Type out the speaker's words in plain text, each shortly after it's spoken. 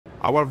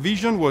Our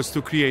vision was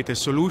to create a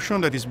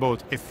solution that is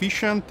both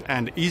efficient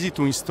and easy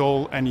to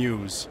install and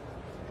use.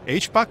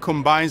 H-Pack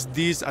combines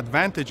these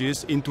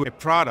advantages into a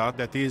product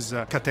that is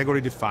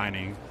category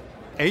defining.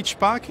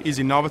 H-Pack is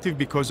innovative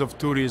because of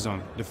two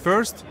reasons. The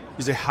first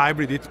is a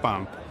hybrid heat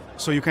pump,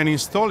 so you can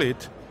install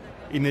it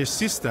in a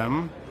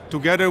system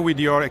together with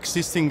your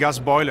existing gas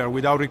boiler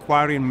without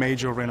requiring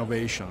major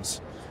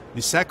renovations.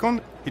 The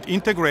second, it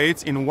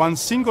integrates in one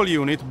single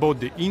unit both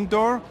the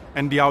indoor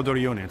and the outdoor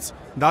units,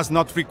 thus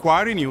not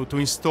requiring you to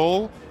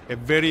install a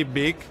very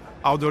big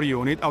outdoor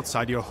unit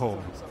outside your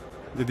home.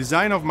 The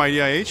design of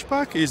Midea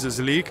H-Pack is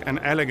sleek and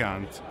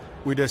elegant,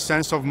 with a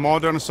sense of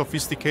modern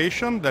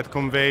sophistication that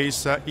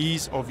conveys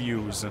ease of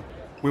use.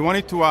 We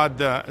wanted to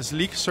add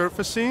sleek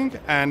surfacing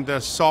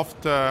and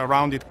soft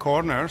rounded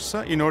corners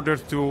in order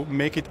to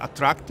make it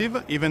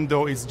attractive, even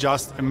though it's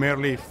just a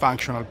merely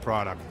functional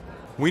product.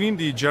 Winning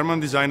the German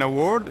Design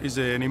Award is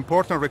an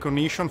important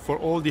recognition for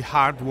all the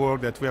hard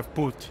work that we have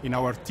put in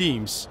our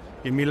teams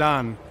in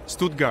Milan,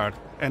 Stuttgart,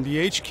 and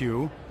the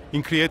HQ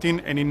in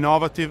creating an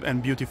innovative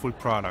and beautiful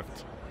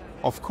product.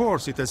 Of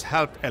course, it has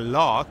helped a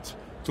lot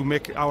to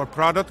make our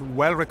product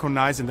well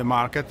recognized in the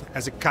market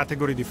as a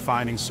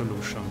category-defining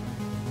solution.